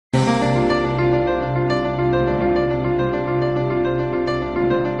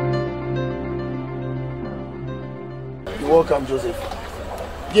welcome, Joseph.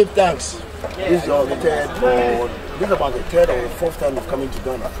 Give thanks. This is the third, or this is about the third or the fourth time of coming to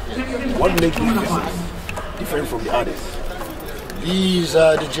Ghana. What makes these visits different from the others? These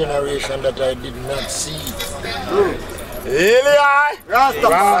are the generation that I did not see.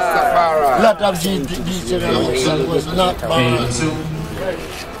 Rastafari. A lot of these generation was not born,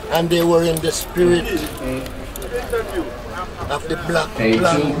 and they were in the spirit of the black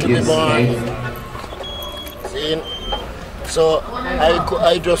plan to be born. See? So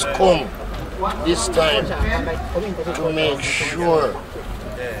I just come this time to make sure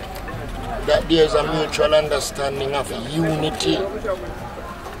that there's a mutual understanding of unity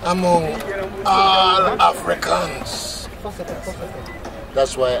among all Africans.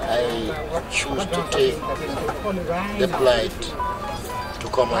 That's why I choose to take the flight to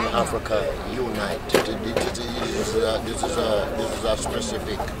come on Africa Unite. This is a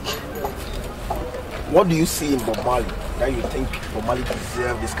specific. What do you see in Bob Marley that you think Bob Marley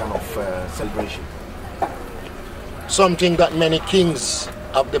deserves this kind of celebration? Something that many kings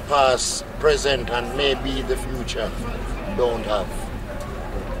of the past, present, and maybe the future don't have.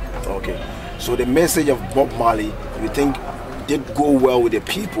 Okay, so the message of Bob Marley, you think, did go well with the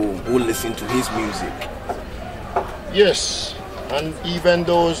people who listen to his music? Yes, and even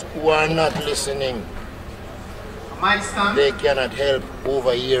those who are not listening, they cannot help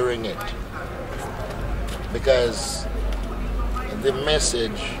overhearing it. Because the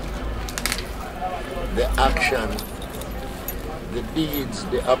message, the action, the deeds,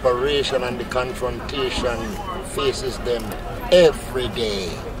 the operation and the confrontation faces them every day.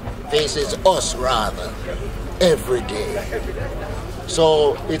 Faces us rather, every day.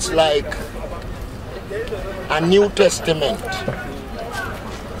 So it's like a New Testament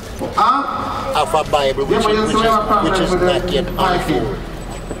of a Bible which is not yet unfolded.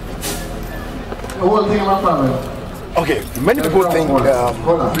 Okay, many people think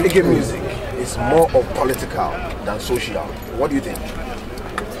reggae music is more of political than social. What do you think?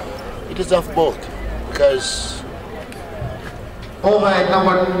 It is of both, because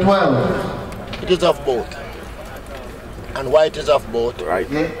number 12. it is of both. And why it is of both? Right.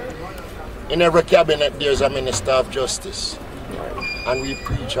 In every cabinet there's a minister of justice. And we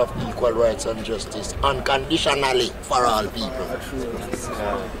preach of equal rights and justice unconditionally for all people.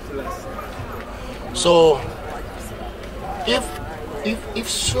 So, if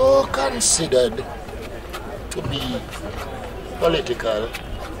so considered to be political,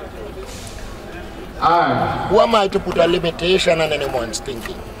 who am I to put a limitation on anyone's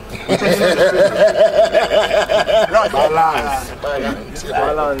thinking?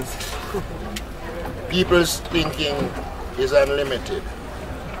 Balance. People's thinking is unlimited.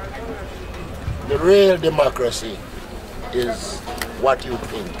 The real democracy is what you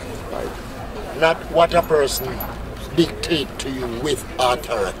think. Not what a person dictates to you with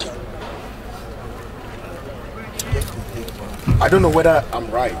authority. I don't know whether I'm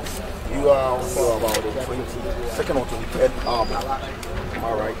right. You are also about the 22nd or 23rd album. Am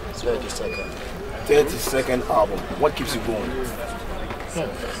I right? 32nd. 32nd album. What keeps you going?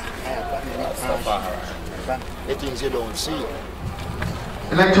 The things you don't see.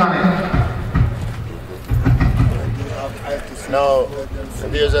 Electronic. Now,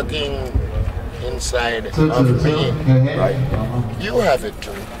 there's a thing inside of me, right? You have it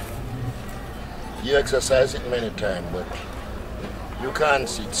too. You exercise it many times, but you can't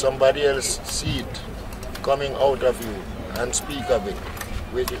see it. Somebody else see it coming out of you and speak of it,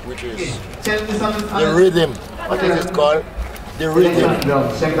 which is the rhythm. What is it called? The rhythm.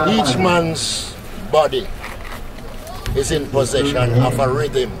 Each man's body is in possession of a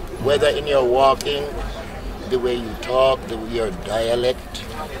rhythm, whether in your walking, the way you talk, your dialect,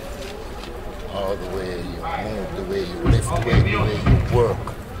 or the way you move, the way you lift, the way you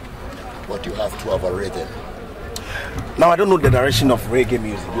work. But you have to have a rhythm. Now I don't know the direction of reggae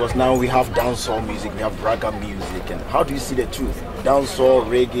music, because now we have dancehall music, we have raga music, and how do you see the truth? Dancehall,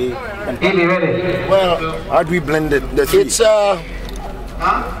 reggae, and well, how do we blend the three? It's a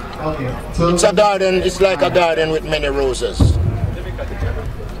garden. It's like a garden with many roses.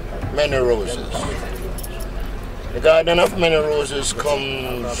 Many roses. The garden of many roses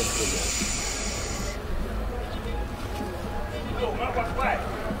comes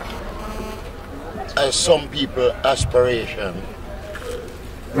as some people aspiration.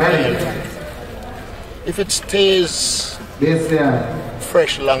 And if it stays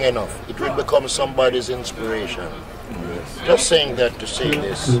fresh long enough, it will become somebody's inspiration. Just saying that to say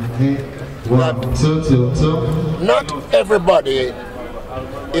this, not everybody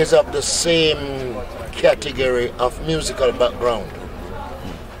is of the same category of musical background,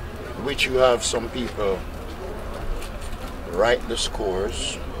 which you have some people write the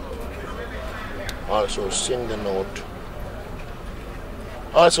scores, also sing the note,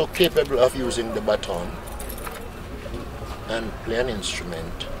 also capable of using the baton and play an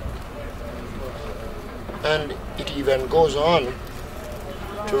instrument. And it even goes on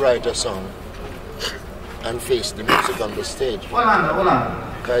to write a song and face the music on the stage.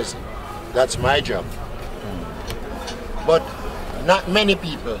 Because that's my job. But not many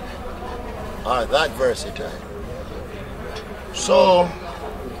people are that versatile. So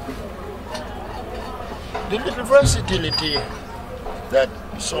the little versatility that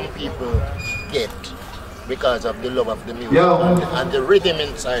some people get because of the love of the music and the rhythm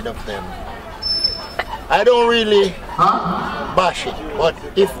inside of them, I don't really bash it, but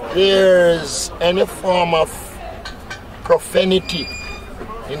if there's any form of profanity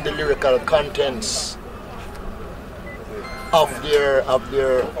in the lyrical contents of their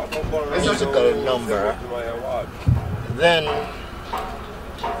musical number, then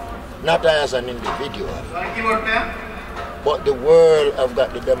not I as an individual, but the world have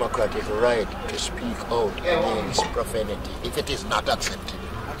got the democratic right to speak out against profanity if it is not accepted.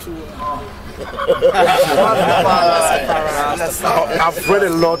 I've read a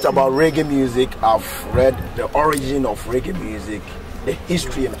lot about reggae music. I've read the origin of reggae music, the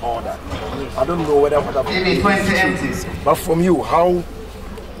history and all that. I don't know whether what I've but from you,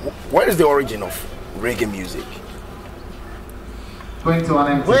 where is the origin of reggae music?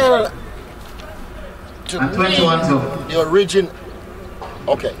 21 empty. Well, to and me, 21 too. the origin.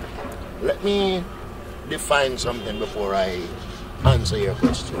 Okay, let me define something before I answer your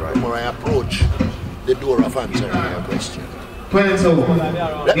question. Before I approach the door of answering your question. 22.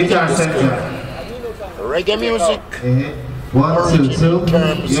 Guitar center. Reggae music, 1, 2, 2. in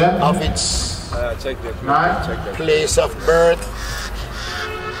terms of its place of birth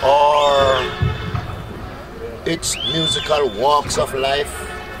or its musical walks of life,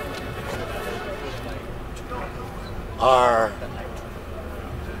 or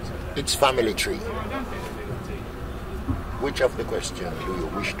its family tree. Which of the questions do you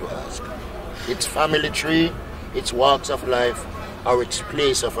wish to ask? Its family tree, its walks of life, or its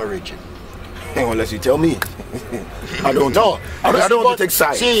place of origin? Unless you tell me. I don't know. I don't want to take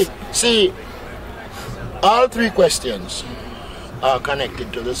sides. See, all three questions are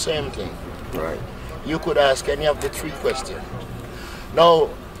connected to the same thing. Right. You could ask any of the three questions. Now,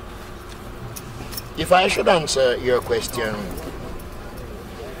 if I should answer your question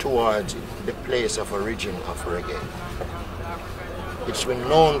towards the place of origin of reggae, it's been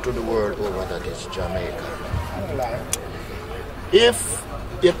known to the world over that it's Jamaica. If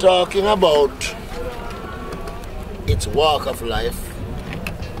you're talking about its walk of life,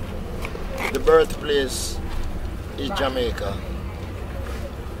 the birthplace is Jamaica.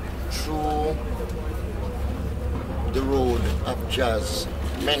 Through the road of jazz,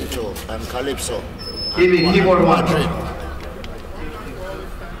 mento and calypso, Keyboard Madrid,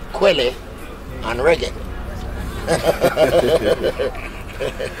 Kwele and reggae.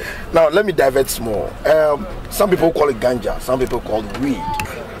 Now let me divert small. Some people call it ganja, some people call it weed.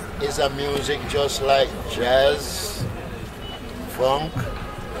 It's a music just like jazz, funk,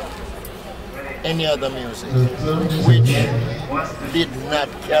 any other music, which did not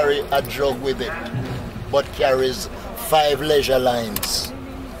carry a drug with it, but carries 5 leisure lines,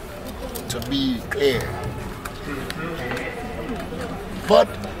 to be clear. But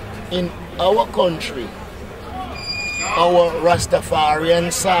in our country, our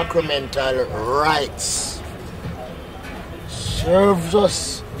Rastafarian sacramental rights serves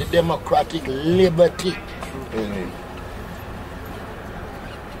us the democratic liberty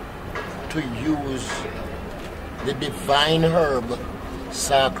to use the divine herb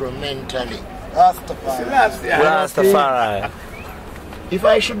sacramentally. Rastafari. If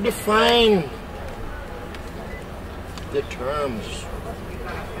I should define the terms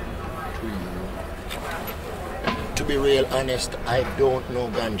to you, to be real honest, I don't know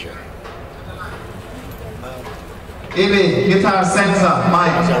ganja. Guitar center, As a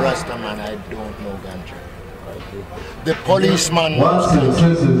Mike. Rasta man, I don't know ganja. The policeman 1, knows 2,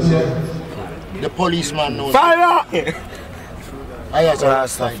 ganja. 2, 2. The policeman knows Fire! I as a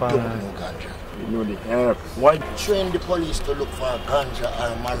Rasta, I don't know ganja. You know the herb. Why? Train the police to look for ganja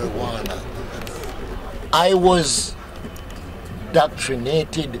or marijuana. I was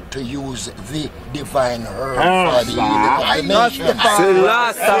doctrinated to use the divine herb for the healing of the nation.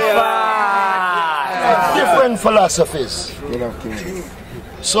 Different philosophies.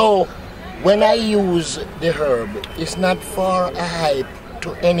 So when I use the herb, it's not for a hype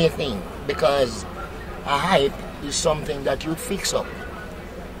to anything, because a hype is something that you fix up.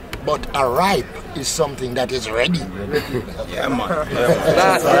 But a ripe is something that is ready. Yeah, man.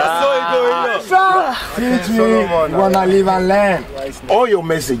 Teach me, wanna live and learn. All your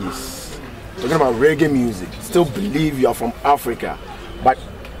messages, talking about reggae music, still believe you are from Africa. But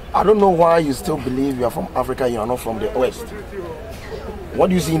I don't know why you still believe you are from Africa, you are not from the West. What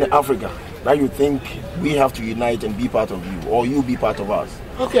do you see in Africa that you think we have to unite and be part of you, or you be part of us?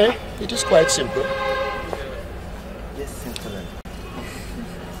 Okay, it is quite simple.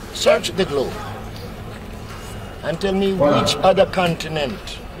 Search the globe and tell me which other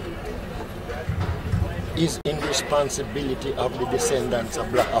continent is in responsibility of the descendants of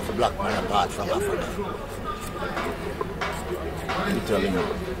a black man apart from Africa. You telling me?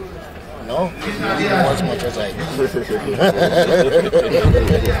 No, as much as I do.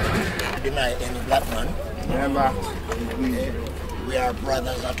 Deny any black man. Remember, we are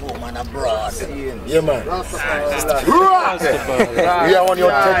brothers at home and abroad. yeah, man. We are on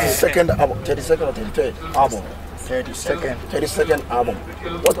your 32nd album. 32nd or 33rd album? 32nd album.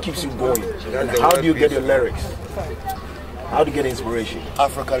 What keeps you going? And how do you get your lyrics? How do you get inspiration?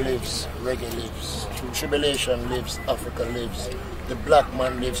 Africa lives, reggae lives, tribulation lives, Africa lives. The black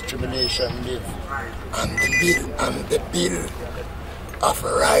man lives, tribulation lives. And the bill of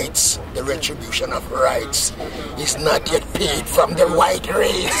rights, the retribution of rights, is not yet paid from the white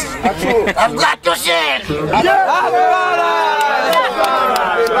race. I've got to say it.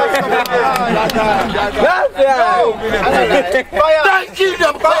 Thank you,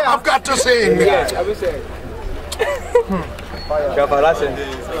 I've got to say it.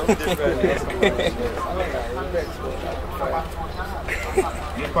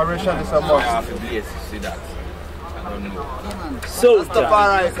 Inspiration is a must. So,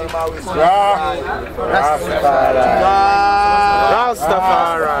 Rastafari.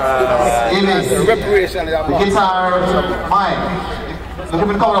 Retribution is a must. Guitar, Mike. Look at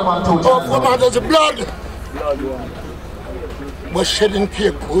me coming up on two. Oh, for mother's blood was shed in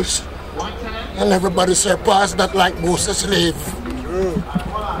Caicos, and everybody surpassed that like Moses' slave.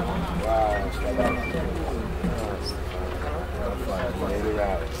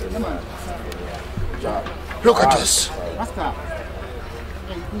 Look at us.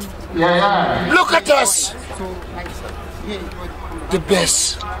 Look at us. The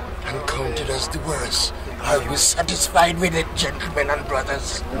best and counted as the worst. Are you satisfied with it, gentlemen and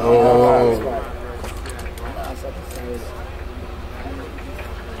brothers?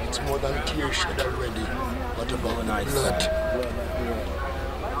 It's more than tears shed already. What about blood?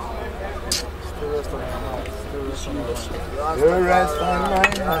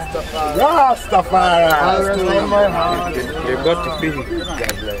 Rastafari. You got to be.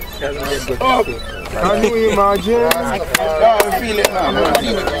 Can you imagine? I feel it now.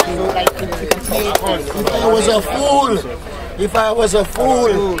 If I was a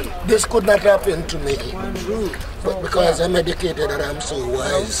fool, this could not happen to me. But because I'm educated and I'm so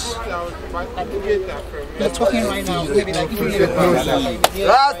wise, that's why I feel it.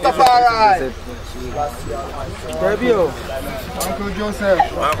 Rastafari. Uncle Joseph.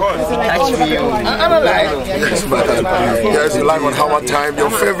 Yes, man. Yes, you're live on HammerTime,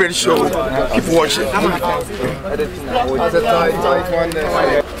 your favorite show. Keep watching.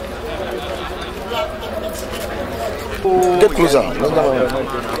 Get closer.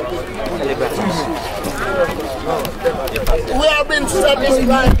 We have been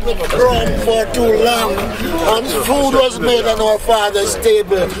satisfied with crumb for too long, and food was made on our father's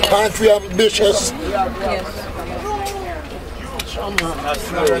table. Aren't we ambitious?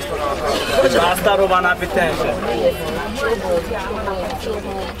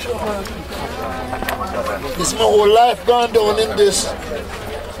 Is my whole life gone down in this?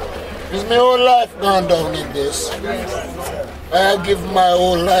 Is my whole life gone down in this? I give my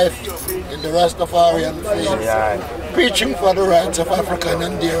whole life in the Rastafarian faith, preaching for the rights of African,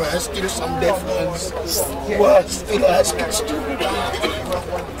 and there are still some deaf ones who are still asking stupid.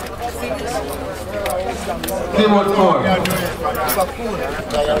 Keyboard 4.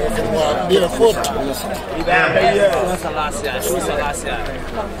 Barefoot.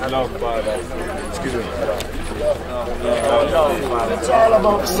 Excuse me. It's all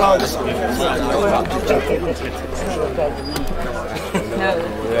about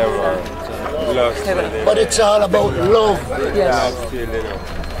love. But it's all about love. Yes.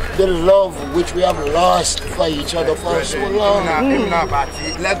 The love which we have lost for each other for so long.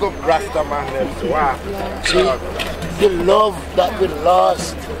 See, the love that we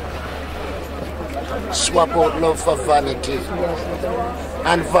lost. Swap out love for vanity.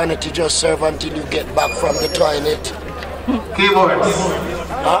 And vanity just serve until you get back from the toilet. Keyboards.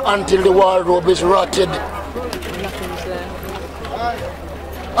 Until the wardrobe is rotted.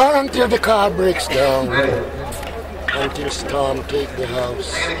 or until the car breaks down, until storm take the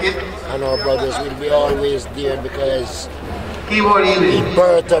house. And our brothers will be always there because we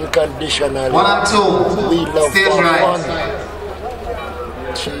birth unconditionally. 1 and 2. We love Stage for right. fun.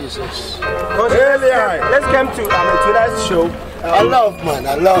 Jesus. Let's come to that show. I love, man.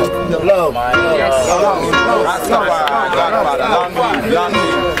 I love. Love.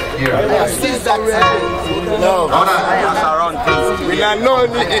 We not know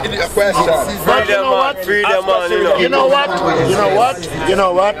the question. You know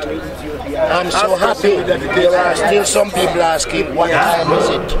what? I'm so happy that there are still some people asking, what time is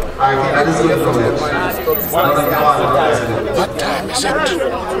it? What time is it?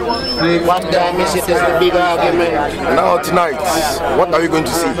 What time is it is the big argument. Now tonight, what are you going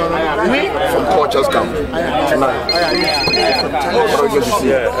to see? From Cultures Camp tonight. What are you going to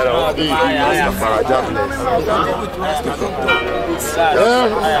see?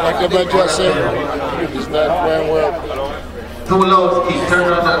 Like the brother said, it's not going well. Too loud, keep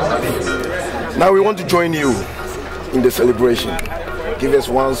turn on that space. Now we want to join you in the celebration. Give us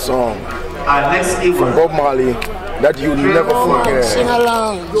one song Next from Bob Marley that you'll never forget. Sing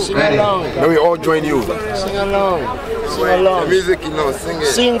along, sing along. Now we all join you. Sing along, sing along. The music, you know, sing it.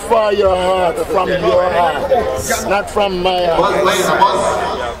 Sing for your heart, from your heart, not from my heart.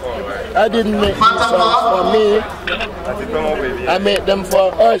 I didn't make these songs for me. I made them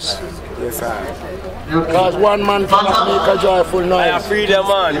for us. Yes, sir. Because one man cannot make a joyful noise.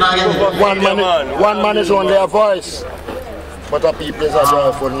 One man is only a voice, but a people is a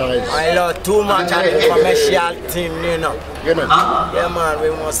joyful noise. I love too much of the commercial thing, you know. You know? Yeah, man, we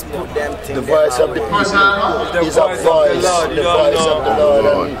must put them things. The voice of the people is a voice, the voice of the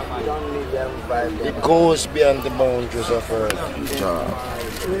Lord, and it goes beyond the boundaries of earth. You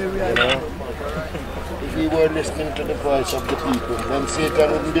know? If we were listening to the voice of the people, then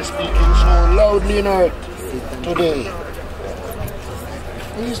Satan wouldn't be speaking so loudly in earth today.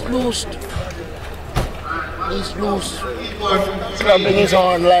 He's loosed. He's loose. Clapping his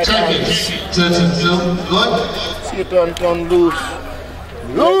horn like hands. Satan turned loose.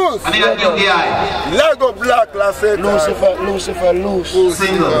 Loose! Lego black, la Satan. Lucifer, loose.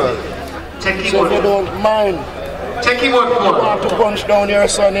 Single. Check So if keyboard. you don't mind, Check keyboard you 4. want to punch down your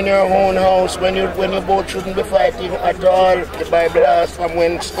son in your own house when you both shouldn't be fighting at all. The Bible asks from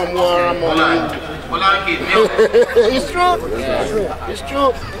whence come war among you. It's true. It's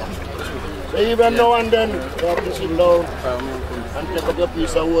true. So even now and then, you have to sit down and take up a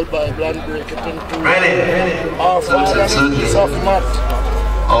piece of old Bible and break it into half a piece of mat.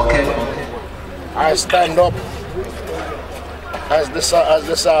 Okay. I stand up. As the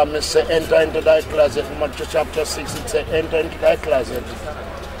psalmist said, enter into thy closet. Matthew chapter 6, it said, enter into thy closet.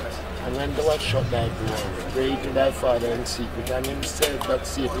 And when thou hast shut thy door, pray to thy Father in secret, and himself that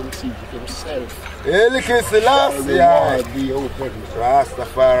Satan seek himself. Selassie, Be open.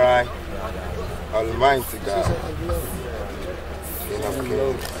 Rastafari, Almighty God, King of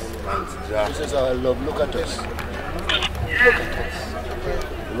Kings, Almighty God. This is our love. Look at us. Look at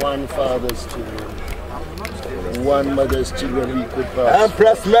us. One father's children. One mother's children we could pass.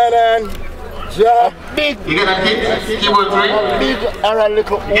 Empress Madden, Jah. Big, You get a keyboard 3? big or a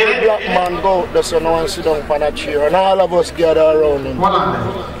little old black man go out there so no one sit down on a chair and all of us gather around him.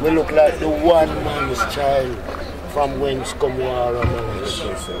 We look like the one man's child from whence come war among us.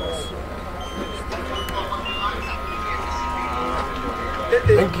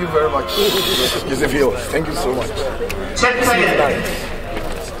 Thank you very much. Thank you so much. Check second.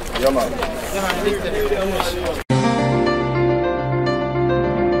 Yeah, man.